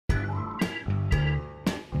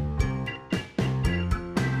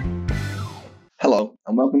Hello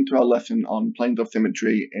and welcome to our lesson on planes of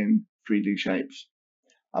symmetry in 3D shapes.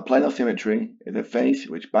 A plane of symmetry is a face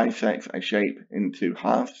which bisects a shape into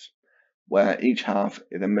halves, where each half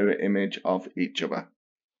is a mirror image of each other.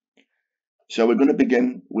 So we're going to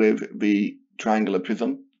begin with the triangular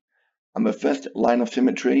prism, and the first line of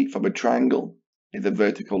symmetry for the triangle is a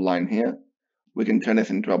vertical line here. We can turn this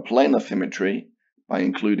into a plane of symmetry by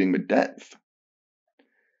including the depth.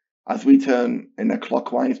 As we turn in a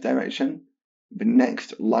clockwise direction, the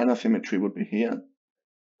next line of symmetry would be here.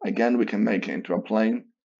 Again, we can make it into a plane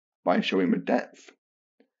by showing the depth.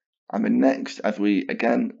 And the next, as we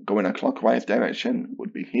again go in a clockwise direction,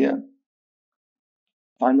 would be here.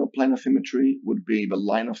 Final plane of symmetry would be the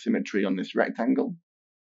line of symmetry on this rectangle.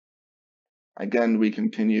 Again, we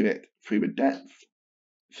continue it through the depth.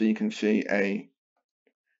 So you can see a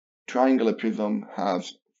triangular prism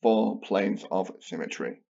has 4 planes of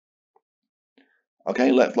symmetry.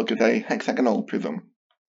 Okay, let's look at a hexagonal prism.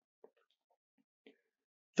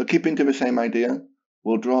 So keeping to the same idea,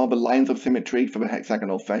 we'll draw the lines of symmetry for the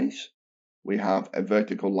hexagonal face. We have a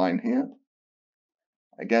vertical line here.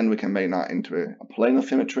 Again, we can make that into a plane of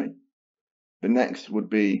symmetry. The next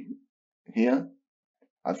would be here,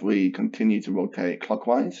 as we continue to rotate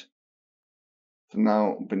clockwise. So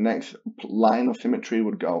now the next line of symmetry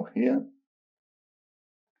would go here.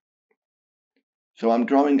 So I'm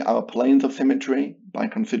drawing our planes of symmetry by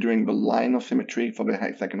considering the line of symmetry for the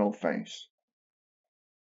hexagonal face.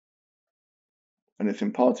 And it's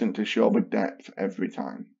important to show the depth every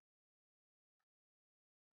time.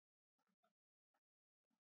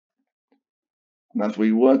 And as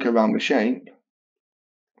we work around the shape,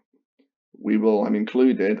 we will have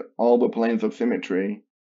included all the planes of symmetry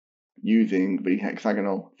using the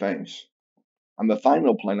hexagonal face. And the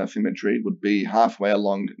final plane of symmetry would be halfway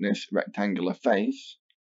along this rectangular face.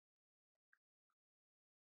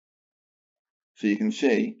 So you can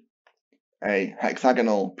see a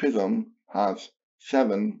hexagonal prism has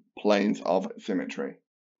 7 planes of symmetry.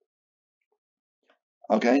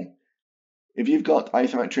 Okay, if you've got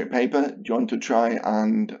isometric paper, do you want to try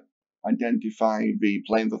and identify the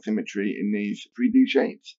planes of symmetry in these 3D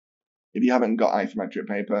shapes? If you haven't got isometric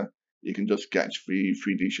paper, you can just sketch the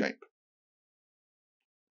 3D shape.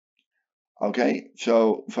 Okay,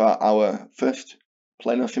 so for our first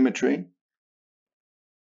plane of symmetry,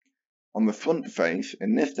 on the front face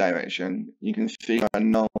in this direction, you can see there are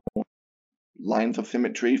no lines of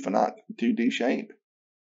symmetry for that 2D shape.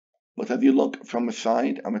 But as you look from the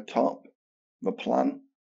side and the top, the plan,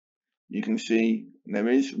 you can see there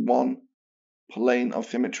is one plane of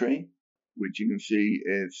symmetry, which you can see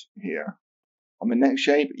is here. On the next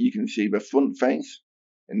shape, you can see the front face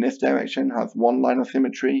in this direction has one line of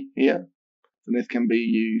symmetry here. So this can be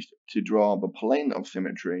used to draw the plane of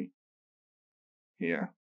symmetry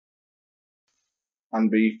here.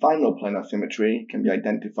 And the final plane of symmetry can be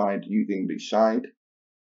identified using the side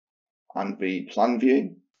and the plan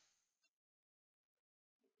view.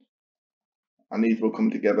 And these will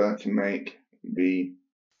come together to make the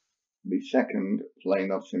second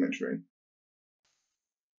plane of symmetry.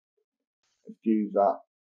 Let's use that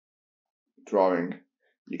drawing.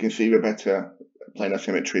 You can see the better plane of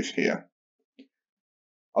symmetries here.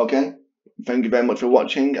 Okay, thank you very much for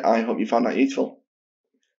watching. I hope you found that useful.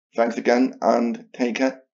 Thanks again and take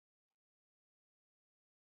care.